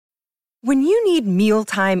When you need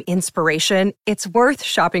mealtime inspiration, it's worth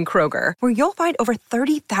shopping Kroger, where you'll find over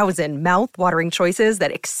 30,000 mouth-watering choices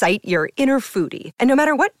that excite your inner foodie. And no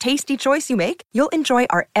matter what tasty choice you make, you'll enjoy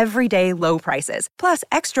our everyday low prices, plus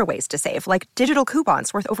extra ways to save, like digital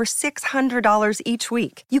coupons worth over $600 each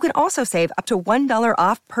week. You can also save up to $1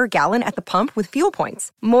 off per gallon at the pump with fuel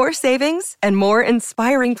points. More savings and more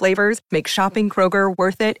inspiring flavors make shopping Kroger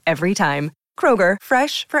worth it every time. Kroger,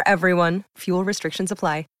 fresh for everyone. Fuel restrictions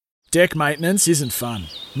apply. Deck maintenance isn't fun.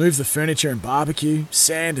 Move the furniture and barbecue,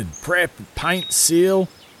 sand and prep, paint, seal,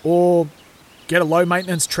 or get a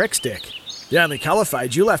low-maintenance Trex deck. The only colour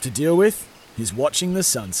fade you'll have to deal with is watching the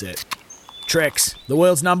sunset. Trex, the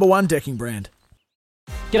world's #1 decking brand.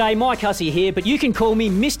 G'day, Mike Hussey here, but you can call me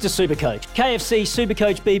Mr. Supercoach. KFC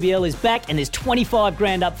Supercoach BBL is back and there's 25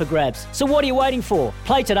 grand up for grabs. So what are you waiting for?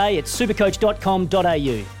 Play today at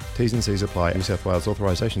supercoach.com.au. T's and C's apply. New South Wales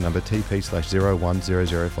authorisation number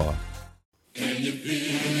TP/01005.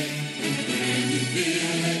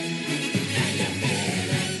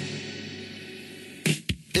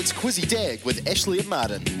 It's Quizzy Dag with Ashley and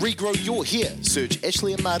Martin. Regrow your hair. Search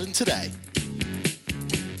Ashley and Martin today.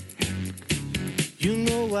 You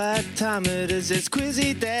know what time it is, it's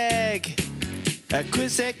Quizzy Dag. A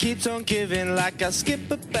quiz that keeps on giving like a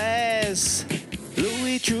skipper bass.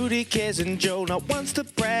 Louis, Trudy, Kez and Joe not wants to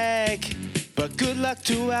brag. But good luck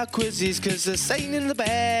to our quizzies cause this ain't in the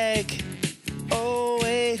bag.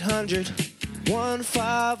 0800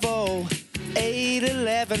 150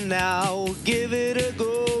 811 now. Give it a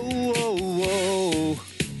go.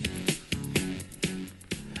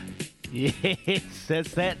 Yes,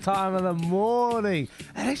 it's that time of the morning.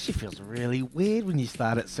 It actually feels really weird when you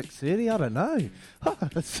start at 6:30. I don't know.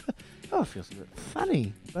 It feels a bit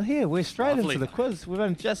funny. But here, we're straight into the quiz. We've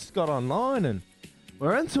only just got online and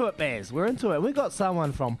we're into it, Baz. We're into it. We've got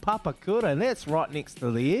someone from Papakura, and that's right next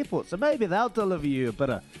to the airport. So maybe they'll deliver you a bit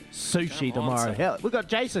of sushi tomorrow. We've got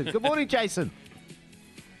Jason. Good morning, Jason.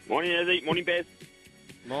 Morning, Eddie. Morning, Baz.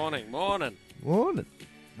 Morning.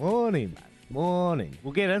 Morning.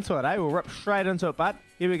 We'll get into it, eh? We'll rip straight into it, bud.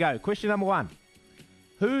 Here we go. Question number 1.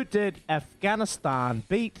 Who did Afghanistan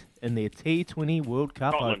beat in their T20 World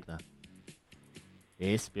Cup opener?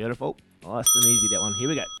 Yes, beautiful. Nice and easy, that one. Here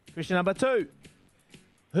we go. Question number 2.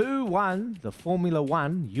 Who won the Formula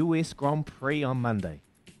 1 US Grand Prix on Monday?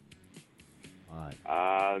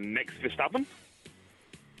 Max Verstappen.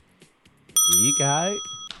 There you go.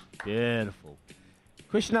 Beautiful.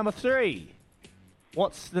 Question number 3.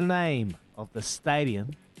 What's the name of the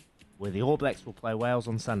stadium where the All Blacks will play Wales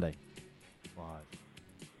on Sunday? 5,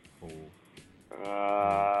 4,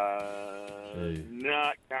 2,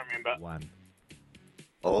 no, can't remember. 1.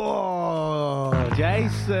 Oh,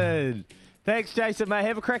 Jason. Thanks, Jason, mate.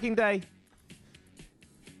 Have a cracking day.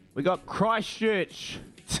 We got Christchurch.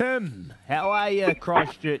 Tim, how are you,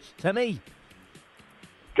 Christchurch? Timmy?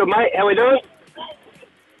 Good, mate. How we doing?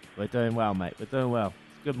 We're doing well, mate. We're doing well.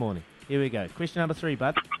 Good morning. Here we go. Question number 3,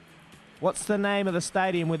 bud. What's the name of the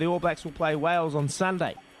stadium where the All Blacks will play Wales on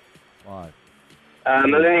Sunday? 5.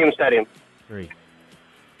 Millennium Stadium. 3,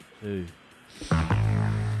 2.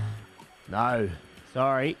 No.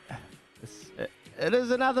 Sorry. It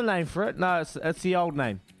is another name for it. No, it's the old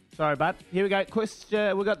name. Sorry, bud. Here we go.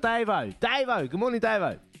 We've got Davo. Davo. Good morning,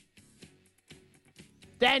 Davo.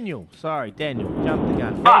 Daniel. Sorry, Daniel. Jumped the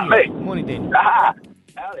gun. Me. Good morning, Daniel.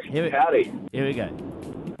 Howdy. Here we go.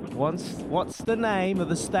 What's the name of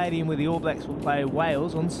the stadium where the All Blacks will play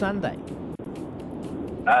Wales on Sunday?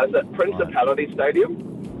 Is it Principality Stadium?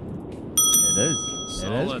 It is.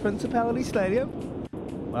 Solid. It is Principality Stadium.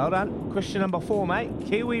 Well done. Question number 4, mate.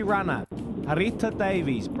 Kiwi runner Harita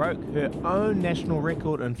Davies broke her own national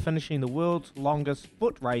record in finishing the world's longest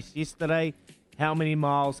foot race yesterday. How many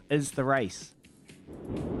miles is the race?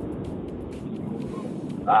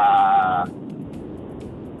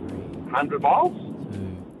 100 miles? 2,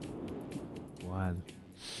 1.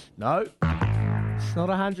 No, it's not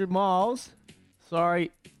 100 miles.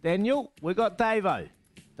 Sorry, Daniel. We got Davo.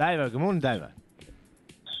 Davo, good morning, Davo.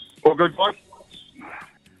 All good, boys?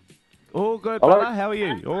 All good, brother. How are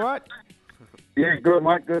you? You all right? Yeah, good,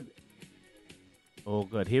 mate. Good. All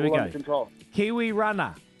good. Here we go. Under control. Kiwi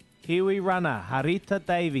runner Harita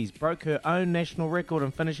Davies broke her own national record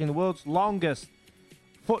in finishing the world's longest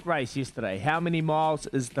foot race yesterday. How many miles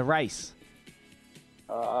is the race?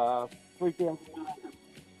 3,000.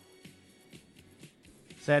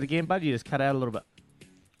 Say it again, bud. You just cut out a little bit.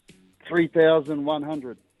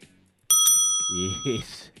 3,100.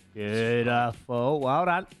 Yes. Beautiful. Well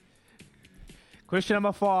done. Question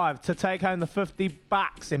number 5. To take home the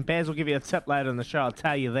 $50, and Baz will give you a tip later in the show, I'll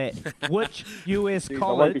tell you that. Which US Jeez,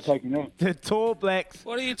 I won't be college taking that. did Tall Blacks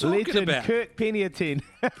What are you talking legend about? Kirk Penny attend?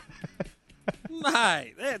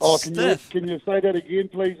 Mate, that's Oh, stiff. can you say that again,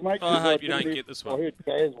 please, mate? I hope 'Cause you don't didn't get this I one. heard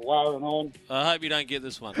Baz wiring on. I hope you don't get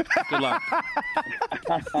this one. Good luck.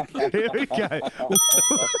 Here we go.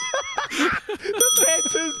 The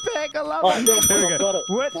Panthers back. I love Oh, it. yeah, Here we I've go.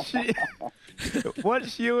 got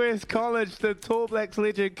Which US college did Tall Blacks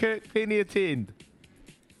legend Kirk Penny attend?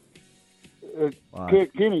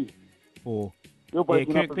 Kirk Kenny. 4. You're Yeah,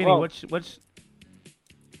 breaking Kirk up as Penny. well. Which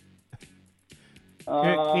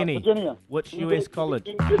Kirk Penny. Virginia. Which US college?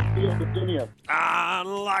 Virginia.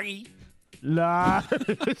 Unlucky. No,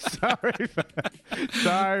 sorry,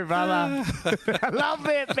 brother. I love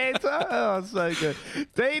that banter. Oh, so good.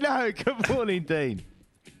 Dino, good morning, Dean.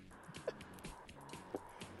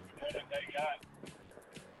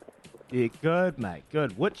 Yeah, good, mate.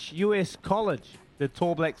 Good. Which US college did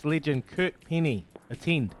Tall Blacks legend Kirk Penny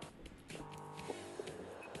attend?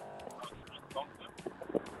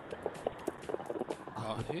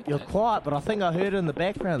 Oh, I heard You're that. quiet, but I think I heard it in the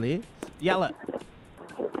background there. Yell it.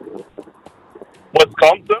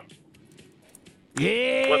 Wisconsin.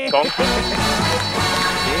 Yeah. Wisconsin.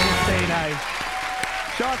 Yes,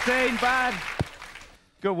 Dino. Shot Dean, bud.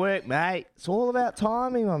 Good work, mate. It's all about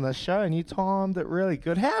timing on this show, and you timed it really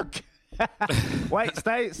good. How? Wait,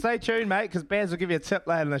 stay tuned, mate, because Baz will give you a tip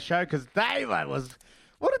later in the show. Because Davo was,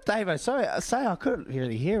 what did Davo say? I couldn't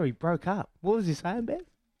really hear. He broke up. What was he saying, Baz?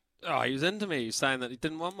 Oh, he was into me. He was saying that he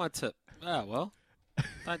didn't want my tip. Oh, well,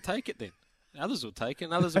 don't take it then. Others will take it,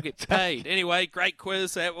 and others will get paid. Anyway, great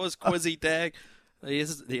quiz. That was Quizzy Dag.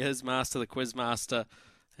 There's Master, the Quiz Master.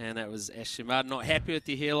 And that was Ashley Martin. Not happy with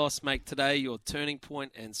your hair loss? Make today your turning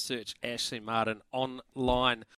point and search Ashley Martin online.